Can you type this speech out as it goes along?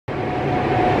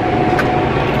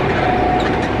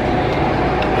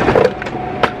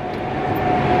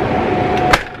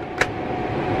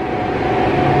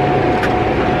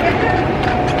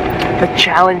The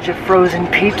challenge of frozen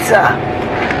pizza.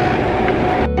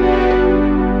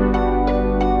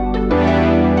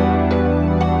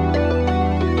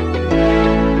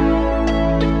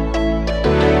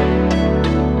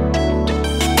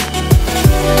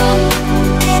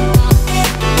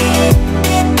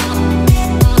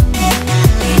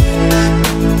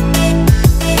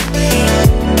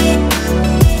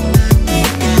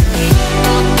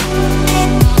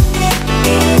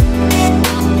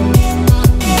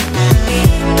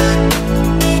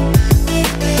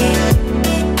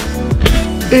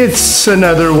 It's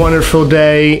another wonderful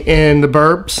day in the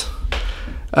burbs.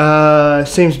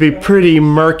 Seems to be pretty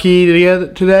murky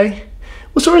today.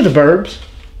 What's over the burbs?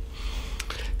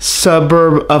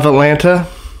 Suburb of Atlanta.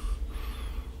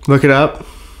 Look it up.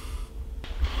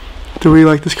 Do we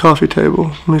like this coffee table?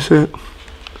 Let me see it.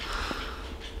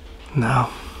 No.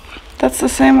 That's the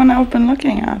same one I've been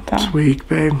looking at, though. It's weak,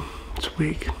 babe. It's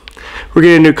weak. We're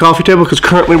getting a new coffee table because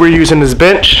currently we're using this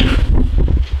bench.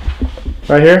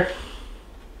 Right here.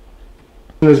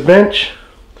 This bench,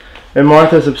 and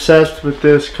Martha's obsessed with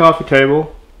this coffee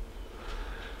table,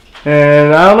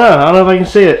 and I don't know if I can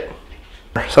see it.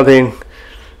 Something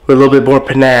with a little bit more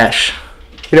panache.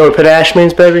 You know what panache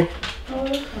means, baby?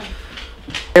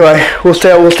 Anyway, we'll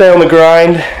stay on the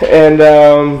grind, and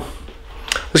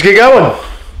let's get going.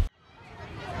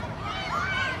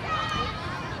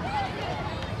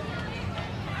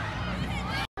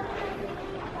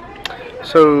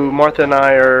 So Martha and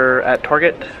I are at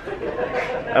Target.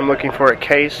 I'm looking for a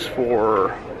case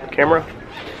for camera,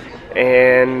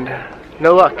 and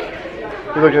no luck.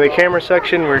 We looked in the camera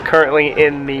section. We're currently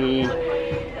in the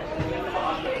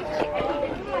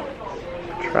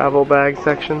travel bag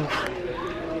section,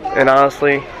 and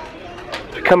honestly,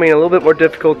 it's becoming a little bit more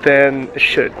difficult than it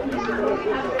should.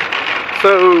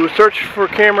 So, search for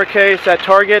camera case at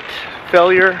Target,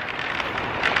 failure,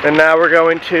 and now we're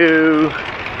going to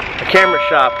a camera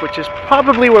shop, which is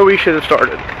probably where we should have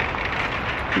started.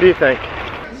 What do you think?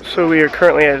 So we are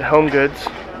currently at Home Goods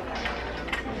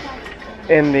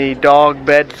in the dog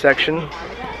bed section,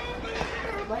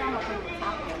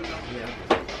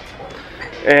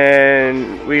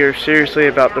 and we are seriously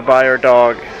about to buy our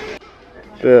dog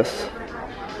this.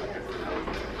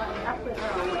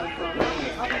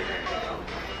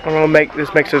 I don't know if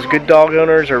this makes us good dog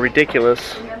owners or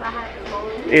ridiculous.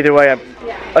 Either way, I'm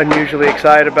unusually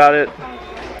excited about it.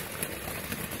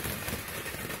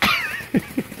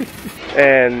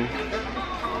 And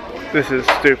this is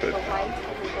stupid.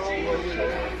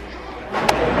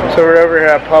 So we're over here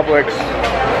at Publix,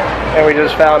 and we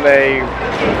just found a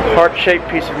heart-shaped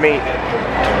piece of meat.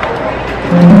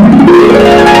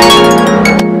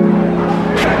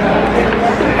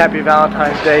 Happy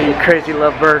Valentine's Day, you crazy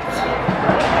lovebirds.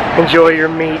 Enjoy your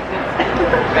meat.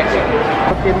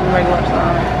 I'll give them regular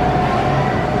style.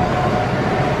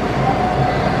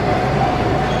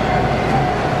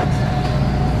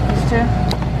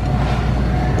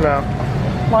 No.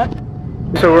 What?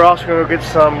 So we're also going to go get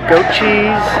some goat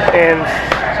cheese and,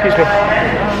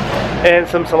 and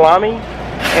some salami,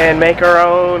 and make our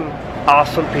own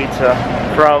awesome pizza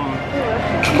from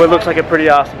what looks like a pretty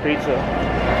awesome pizza.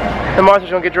 And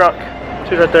Martha's going to get drunk.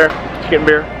 She's right there. She's getting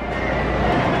beer.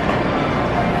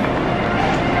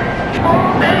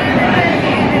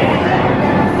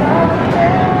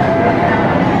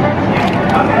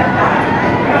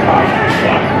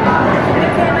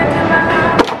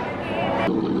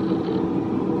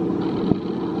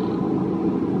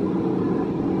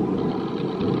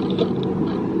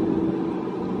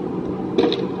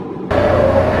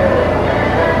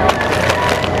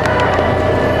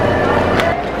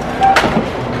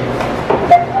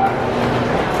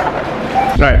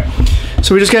 Alright,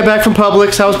 so we just got back from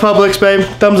Publix. How was Publix, babe?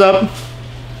 Thumbs up.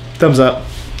 Thumbs up.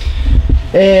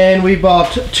 And we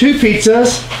bought 2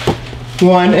 pizzas,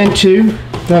 1 and 2,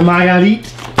 the margherita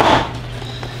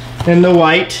and the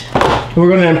white. And we're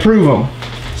going to improve them.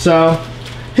 So,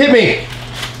 hit me.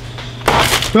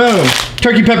 Boom.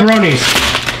 Turkey pepperonis.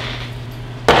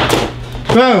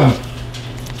 Boom.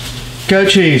 Goat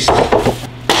cheese.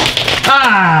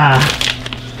 Ah!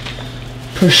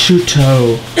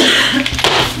 Prosciutto.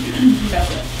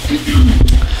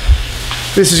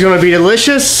 This is going to be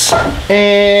delicious,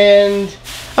 and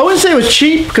I wouldn't say it was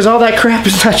cheap because all that crap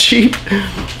is not cheap,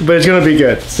 but it's going to be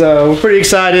good. So we're pretty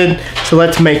excited, so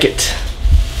let's make it.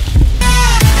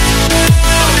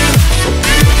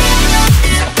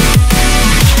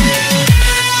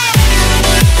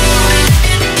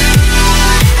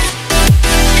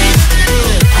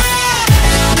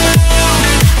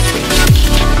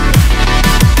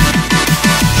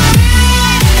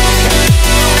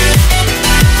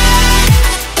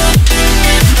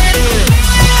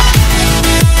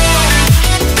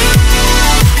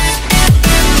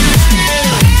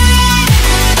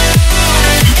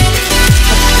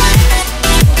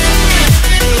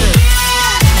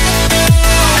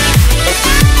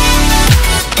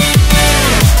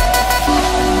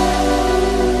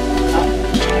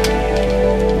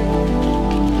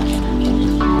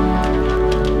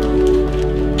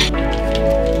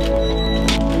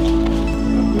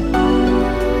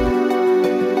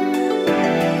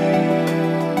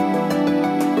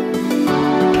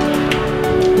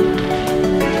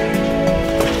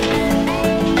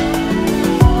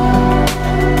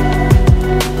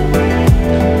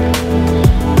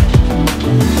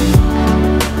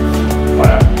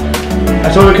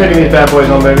 making these bad boys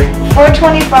on, baby?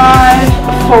 $4.25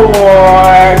 for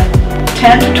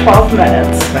 10 to 12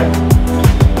 minutes. Okay.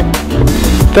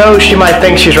 Though she might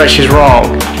think she's right, she's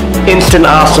wrong. Instant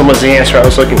awesome was the answer I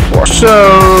was looking for.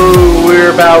 So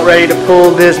we're about ready to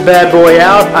pull this bad boy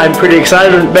out. I'm pretty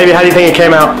excited. Baby, how do you think it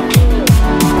came out?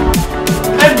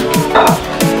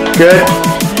 Good.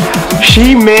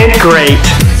 She meant great.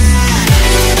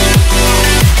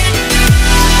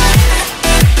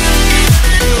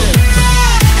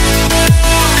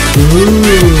 Ooh.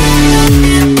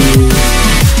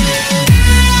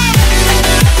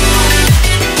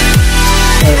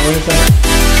 Alright, what is that?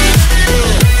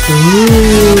 Ooh.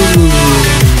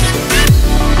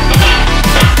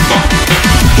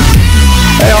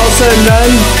 Hey, all said and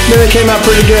done, they came out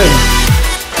pretty good.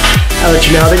 I'll let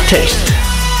you know how they taste.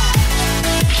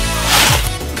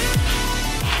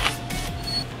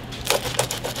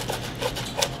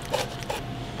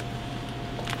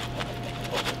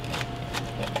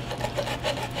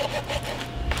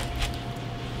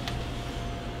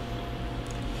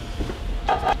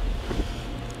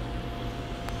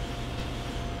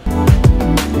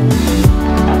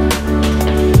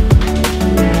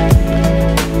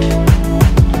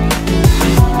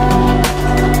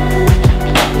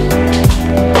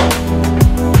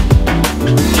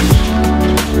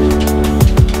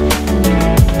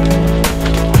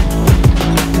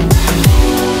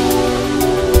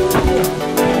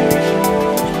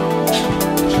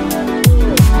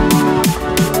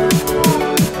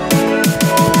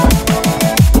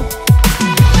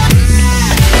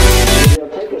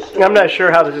 I'm not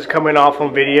sure how this is coming off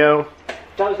on video,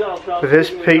 but this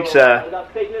pizza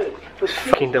is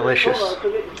fucking delicious.